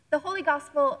The Holy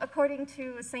Gospel according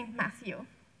to St. Matthew.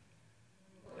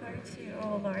 Glory to you,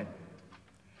 O Lord.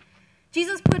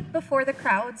 Jesus put before the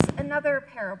crowds another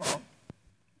parable.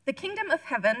 The kingdom of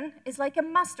heaven is like a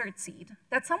mustard seed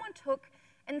that someone took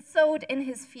and sowed in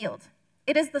his field.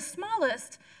 It is the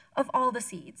smallest of all the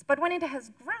seeds, but when it has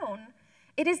grown,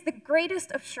 it is the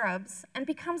greatest of shrubs and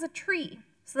becomes a tree,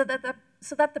 so that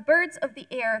the birds of the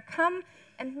air come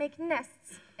and make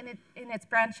nests in its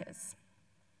branches.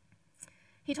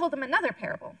 He told them another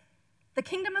parable. The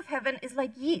kingdom of heaven is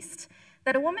like yeast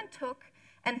that a woman took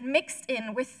and mixed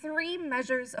in with 3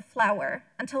 measures of flour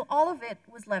until all of it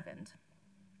was leavened.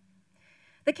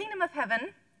 The kingdom of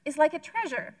heaven is like a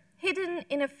treasure hidden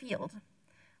in a field,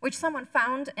 which someone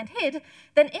found and hid.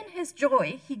 Then in his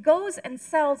joy, he goes and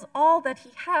sells all that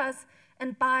he has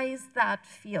and buys that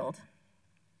field.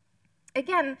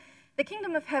 Again, the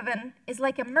kingdom of heaven is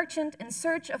like a merchant in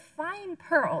search of fine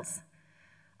pearls.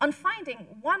 On finding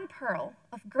one pearl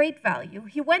of great value,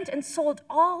 he went and sold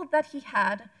all that he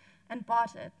had and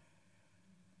bought it.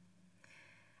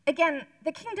 Again,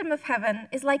 the kingdom of heaven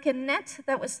is like a net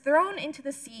that was thrown into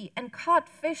the sea and caught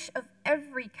fish of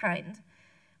every kind.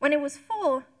 When it was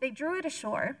full, they drew it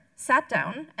ashore, sat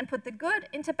down, and put the good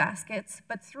into baskets,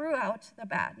 but threw out the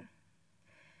bad.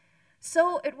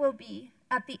 So it will be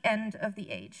at the end of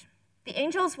the age. The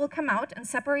angels will come out and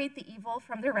separate the evil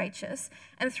from the righteous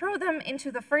and throw them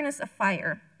into the furnace of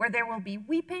fire, where there will be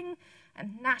weeping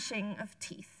and gnashing of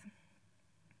teeth.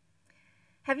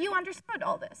 Have you understood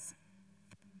all this?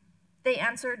 They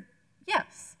answered,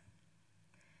 yes.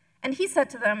 And he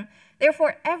said to them,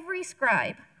 therefore every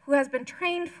scribe who has been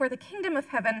trained for the kingdom of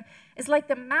heaven is like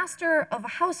the master of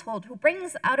a household who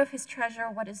brings out of his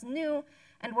treasure what is new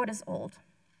and what is old.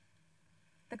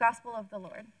 The gospel of the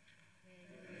Lord.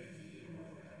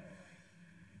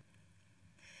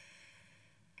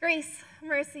 Grace,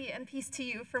 mercy, and peace to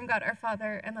you from God our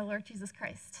Father and the Lord Jesus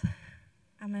Christ.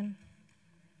 Amen.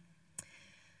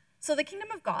 So the kingdom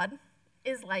of God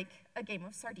is like a game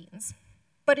of sardines,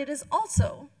 but it is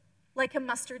also like a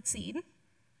mustard seed,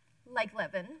 like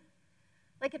leaven,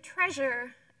 like a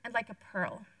treasure, and like a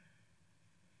pearl.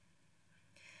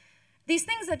 These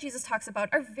things that Jesus talks about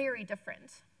are very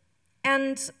different,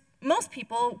 and most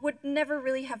people would never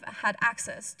really have had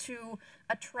access to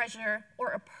a treasure or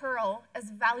a pearl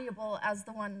as valuable as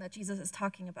the one that Jesus is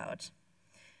talking about.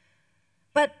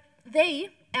 But they,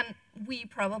 and we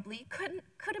probably, could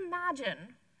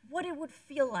imagine what it would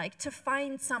feel like to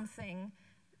find something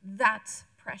that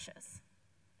precious.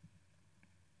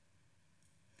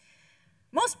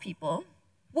 Most people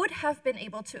would have been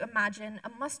able to imagine a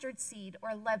mustard seed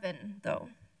or leaven, though.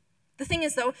 The thing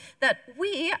is, though, that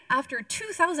we, after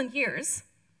 2,000 years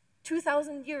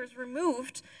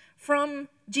removed from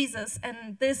Jesus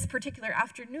and this particular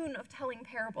afternoon of telling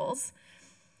parables,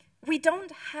 we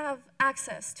don't have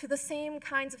access to the same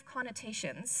kinds of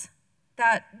connotations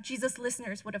that Jesus'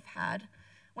 listeners would have had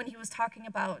when he was talking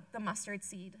about the mustard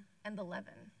seed and the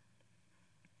leaven.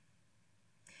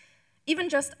 Even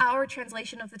just our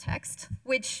translation of the text,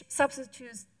 which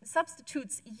substitutes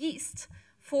yeast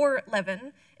for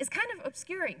leaven, is kind of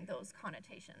obscuring those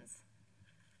connotations.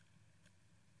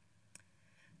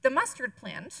 The mustard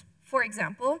plant, for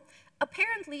example,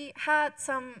 apparently had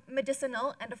some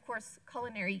medicinal and, of course,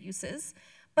 culinary uses,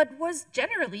 but was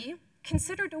generally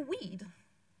considered a weed.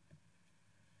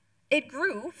 It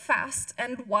grew fast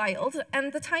and wild,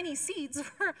 and the tiny seeds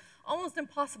were almost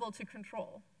impossible to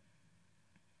control.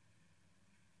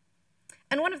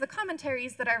 And one of the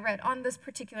commentaries that I read on this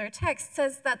particular text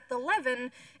says that the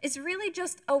leaven is really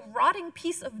just a rotting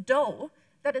piece of dough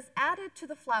that is added to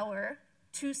the flour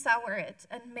to sour it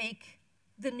and make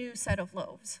the new set of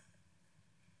loaves.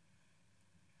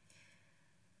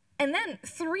 And then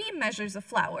 3 measures of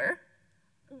flour,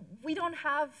 we don't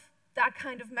have that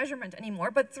kind of measurement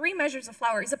anymore, but 3 measures of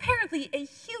flour is apparently a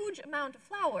huge amount of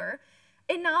flour,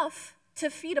 enough to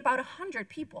feed about 100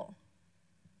 people.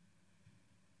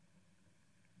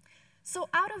 So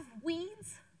out of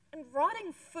weeds and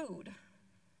rotting food,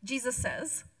 Jesus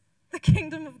says, the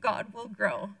kingdom of God will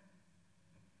grow.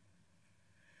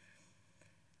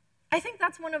 I think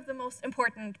that's one of the most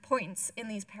important points in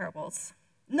these parables.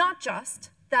 Not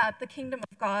just that the kingdom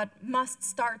of God must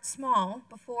start small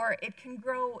before it can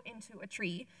grow into a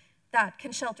tree that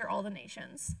can shelter all the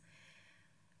nations,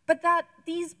 but that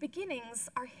these beginnings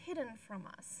are hidden from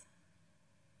us.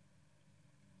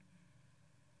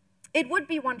 It would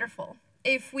be wonderful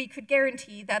if we could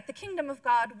guarantee that the kingdom of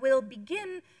God will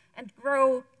begin and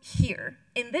grow here,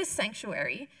 in this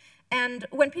sanctuary, and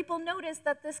when people notice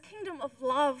that this kingdom of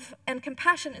love and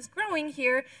compassion is growing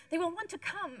here, they will want to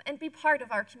come and be part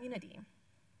of our community.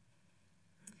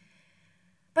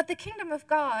 But the kingdom of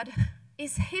God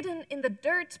is hidden in the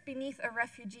dirt beneath a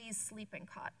refugee's sleeping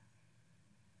cot.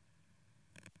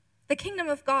 The kingdom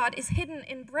of God is hidden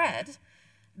in bread,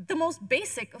 the most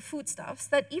basic of foodstuffs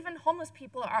that even homeless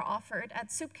people are offered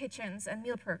at soup kitchens and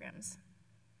meal programs.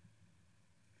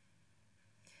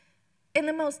 In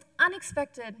the most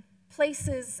unexpected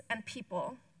places and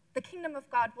people, the kingdom of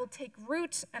God will take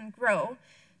root and grow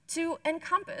to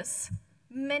encompass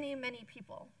many, many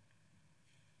people.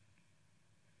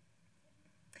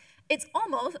 It's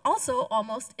also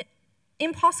almost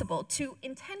impossible to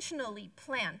intentionally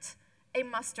plant a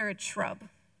mustard shrub.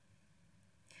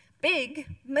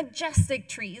 Big, majestic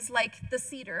trees like the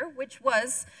cedar, which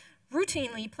was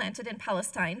routinely planted in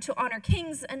Palestine to honor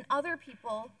kings and other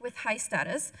people with high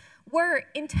status, were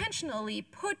intentionally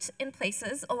put in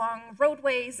places along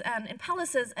roadways and in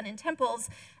palaces and in temples,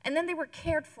 and then they were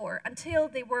cared for until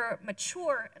they were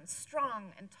mature and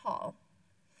strong and tall.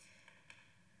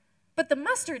 But the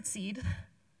mustard seed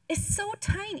is so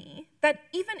tiny that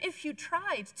even if you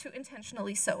tried to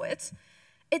intentionally sow it,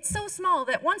 it's so small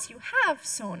that once you have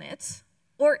sown it,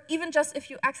 or even just if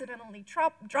you accidentally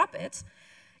drop it,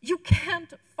 you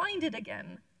can't find it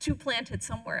again to plant it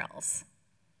somewhere else.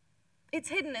 It's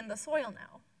hidden in the soil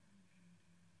now.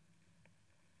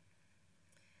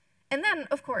 And then,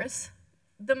 of course,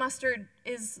 the mustard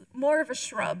is more of a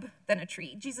shrub than a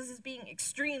tree. Jesus is being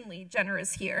extremely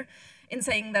generous here in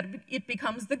saying that it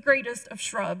becomes the greatest of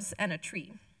shrubs and a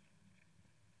tree.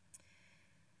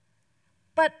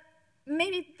 But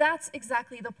maybe that's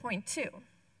exactly the point too.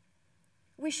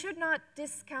 We should not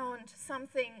discount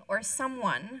something or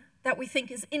someone that we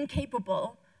think is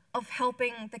incapable of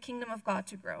helping the kingdom of God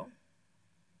to grow.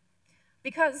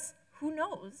 Because who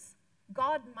knows?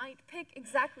 God might pick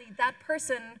exactly that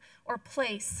person or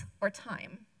place or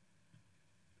time.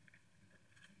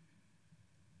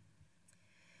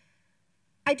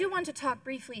 I do want to talk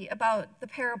briefly about the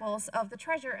parables of the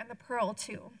treasure and the pearl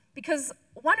too, because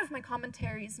one of my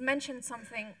commentaries mentioned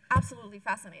something absolutely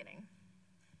fascinating.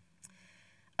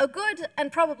 A good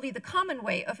and probably the common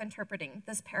way of interpreting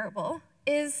this parable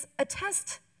is a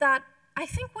test that I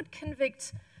think would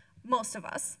convict most of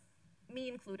us, me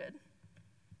included.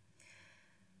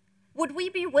 Would we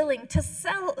be willing to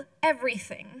sell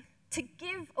everything, to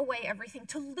give away everything,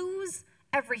 to lose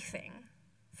everything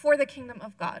for the kingdom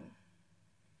of God?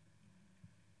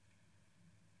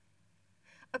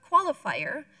 A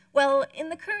qualifier, well, in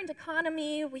the current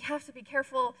economy, we have to be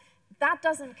careful, that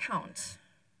doesn't count.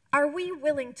 Are we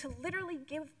willing to literally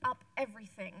give up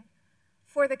everything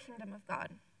for the kingdom of God?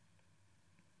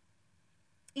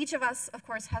 Each of us, of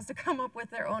course, has to come up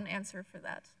with their own answer for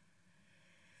that.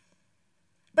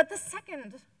 But the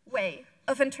second way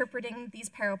of interpreting these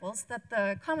parables that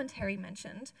the commentary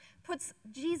mentioned puts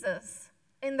Jesus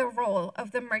in the role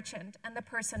of the merchant and the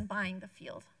person buying the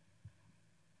field.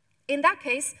 In that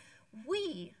case,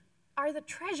 we are the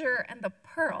treasure and the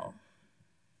pearl.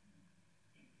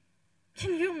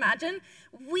 Can you imagine?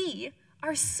 We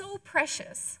are so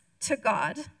precious to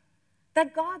God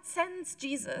that God sends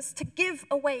Jesus to give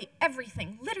away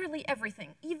everything, literally everything,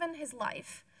 even his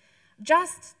life,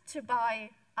 just to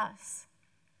buy us.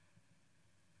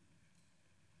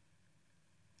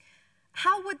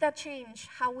 How would that change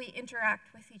how we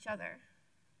interact with each other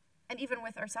and even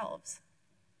with ourselves?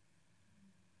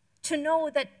 To know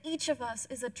that each of us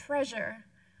is a treasure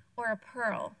or a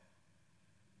pearl.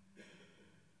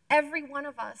 Every one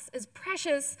of us is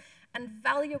precious and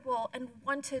valuable and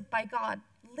wanted by God,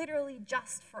 literally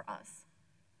just for us.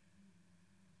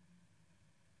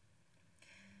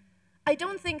 I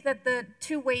don't think that the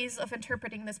two ways of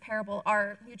interpreting this parable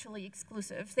are mutually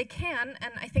exclusive. They can,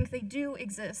 and I think they do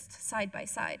exist side by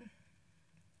side.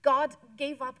 God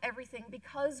gave up everything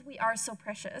because we are so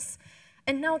precious.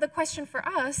 And now the question for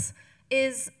us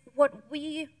is what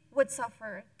we would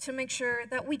suffer to make sure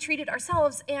that we treated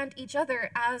ourselves and each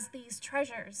other as these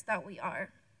treasures that we are.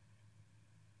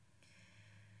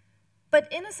 But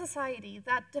in a society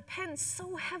that depends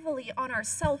so heavily on our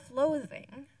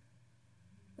self-loathing,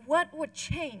 what would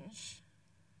change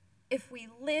if we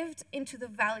lived into the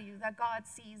value that God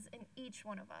sees in each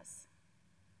one of us?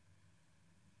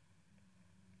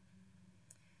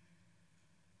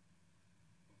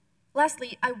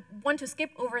 Lastly, I want to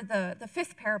skip over the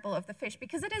fifth parable of the fish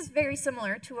because it is very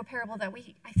similar to a parable that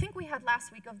I think we had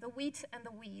last week of the wheat and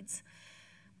the weeds.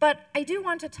 But I do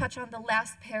want to touch on the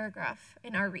last paragraph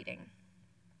in our reading.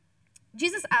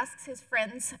 Jesus asks his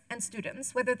friends and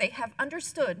students whether they have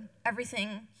understood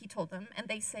everything he told them, and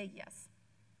they say yes.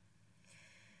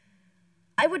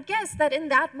 I would guess that in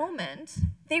that moment,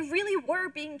 they really were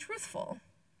being truthful.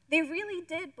 They really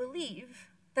did believe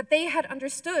that they had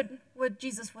understood what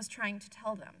Jesus was trying to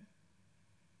tell them.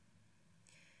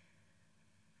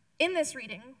 In this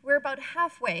reading, we're about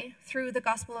halfway through the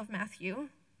Gospel of Matthew,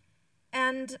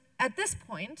 and at this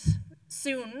point,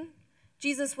 soon,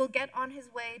 Jesus will get on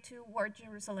his way toward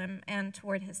Jerusalem and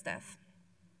toward his death.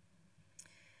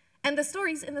 And the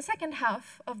stories in the second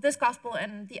half of this gospel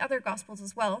and the other gospels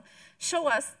as well show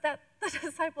us that the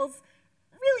disciples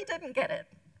really didn't get it.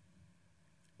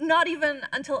 Not even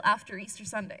until after Easter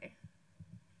Sunday.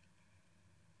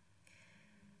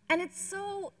 And it's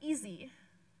so easy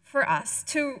for us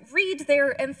to read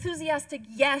their enthusiastic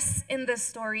yes in this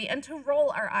story and to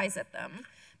roll our eyes at them,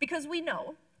 because we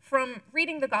know from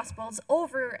reading the Gospels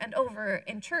over and over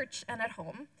in church and at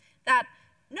home that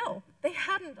no, they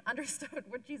hadn't understood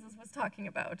what Jesus was talking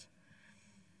about.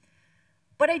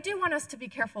 But I do want us to be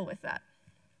careful with that.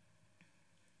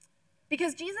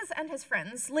 Because Jesus and his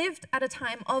friends lived at a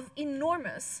time of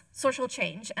enormous social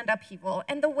change and upheaval,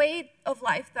 and the way of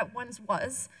life that once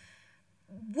was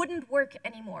wouldn't work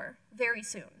anymore very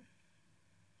soon.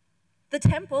 The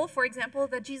temple, for example,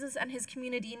 that Jesus and his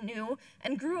community knew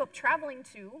and grew up traveling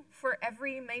to for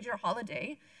every major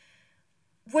holiday,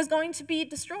 was going to be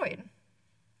destroyed.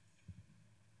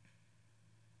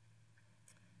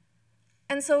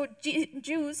 And so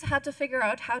Jews had to figure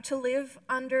out how to live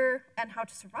under and how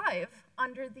to survive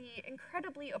under the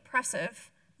incredibly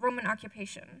oppressive Roman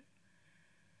occupation.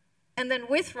 And then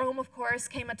with Rome, of course,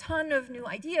 came a ton of new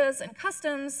ideas and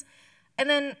customs, and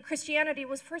then Christianity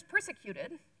was first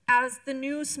persecuted as the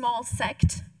new small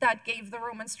sect that gave the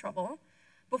Romans trouble,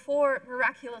 before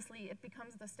miraculously it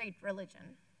becomes the state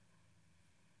religion.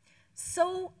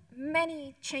 So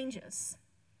many changes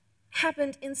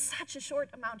happened in such a short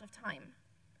amount of time.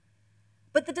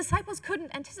 But the disciples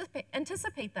couldn't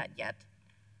anticipate that yet.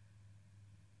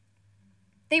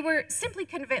 They were simply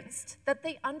convinced that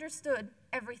they understood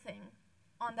everything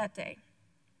on that day.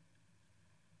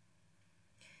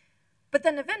 But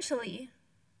then eventually,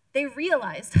 they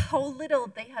realized how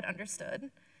little they had understood,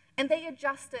 and they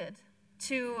adjusted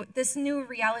to this new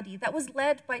reality that was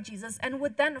led by Jesus and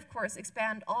would then, of course,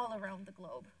 expand all around the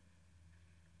globe.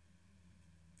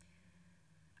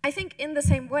 I think in the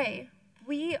same way,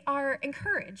 we are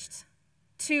encouraged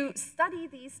to study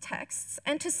these texts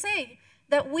and to say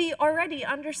that we already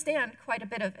understand quite a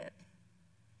bit of it.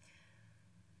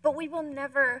 But we will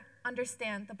never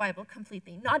understand the Bible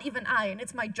completely, not even I, and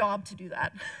it's my job to do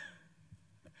that.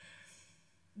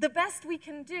 The best we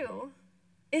can do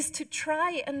is to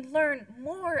try and learn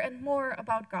more and more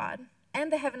about God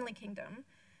and the heavenly kingdom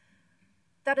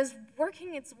that is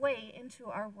working its way into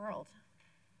our world.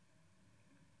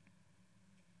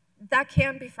 That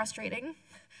can be frustrating,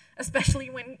 especially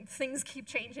when things keep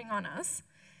changing on us.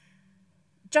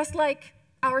 Just like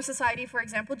our society, for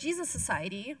example, Jesus'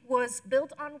 society was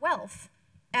built on wealth,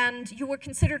 and you were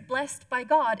considered blessed by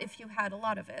God if you had a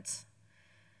lot of it.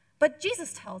 But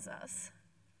Jesus tells us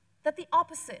that the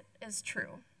opposite is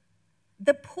true.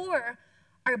 The poor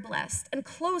are blessed and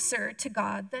closer to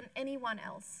God than anyone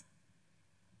else.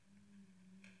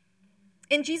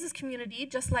 In Jesus' community,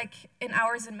 just like in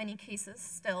ours in many cases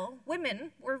still,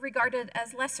 women were regarded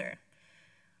as lesser.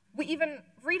 We even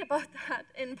read about that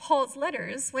in Paul's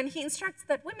letters when he instructs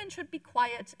that women should be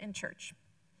quiet in church.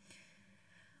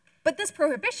 But this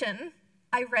prohibition,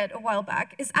 I read a while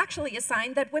back, is actually a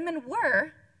sign that women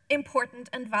were important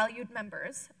and valued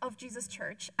members of Jesus'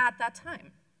 church at that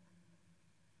time.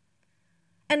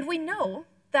 And we know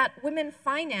that women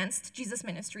financed Jesus'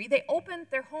 ministry. They opened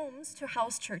their homes to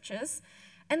house churches,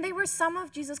 and they were some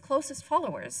of Jesus' closest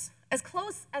followers, as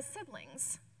close as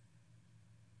siblings.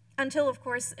 Until, of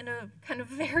course, in a kind of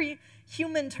very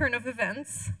human turn of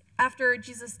events, after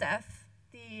Jesus' death,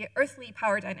 the earthly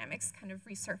power dynamics kind of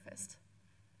resurfaced.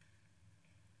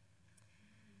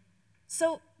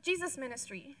 So Jesus'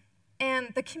 ministry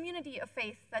and the community of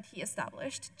faith that he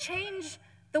established change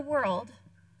the world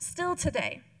still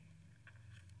today.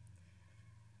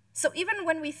 So even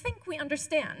when we think we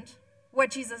understand what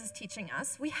Jesus is teaching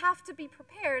us, we have to be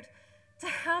prepared to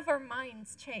have our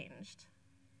minds changed.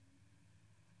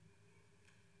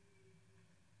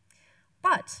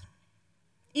 But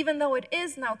even though it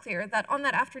is now clear that on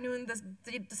that afternoon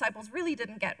the disciples really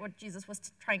didn't get what Jesus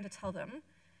was trying to tell them,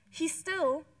 he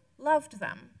still loved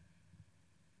them.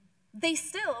 They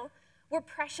still were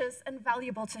precious and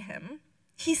valuable to him.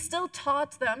 He still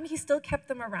taught them, he still kept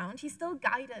them around, he still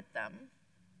guided them.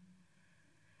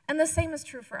 And the same is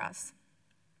true for us.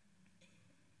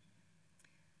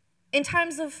 In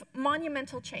times of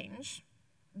monumental change,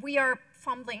 we are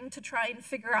fumbling to try and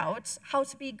figure out how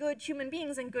to be good human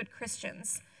beings and good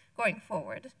Christians going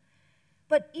forward.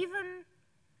 But even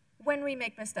when we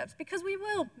make missteps, because we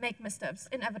will make missteps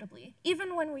inevitably.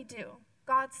 Even when we do,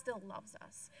 God still loves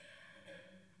us.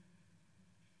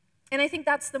 And I think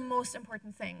that's the most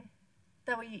important thing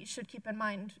that we should keep in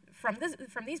mind from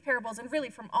these parables and really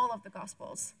from all of the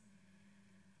Gospels.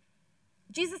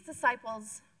 Jesus'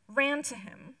 disciples ran to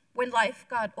him when life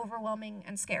got overwhelming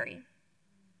and scary.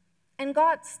 And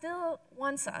God still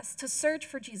wants us to search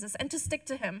for Jesus and to stick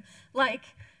to him like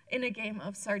in a game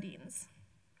of sardines.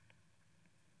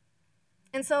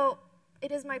 And so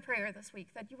it is my prayer this week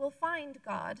that you will find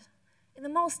God in the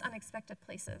most unexpected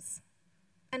places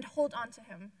and hold on to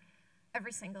him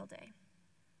every single day.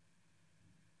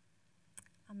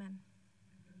 Amen.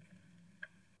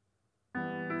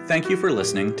 Thank you for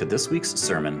listening to this week's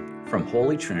sermon from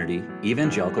Holy Trinity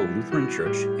Evangelical Lutheran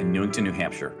Church in Newington, New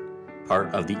Hampshire,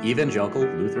 part of the Evangelical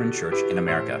Lutheran Church in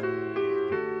America.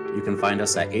 You can find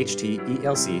us at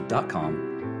hteLC.com,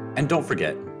 and don't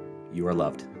forget, you are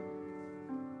loved.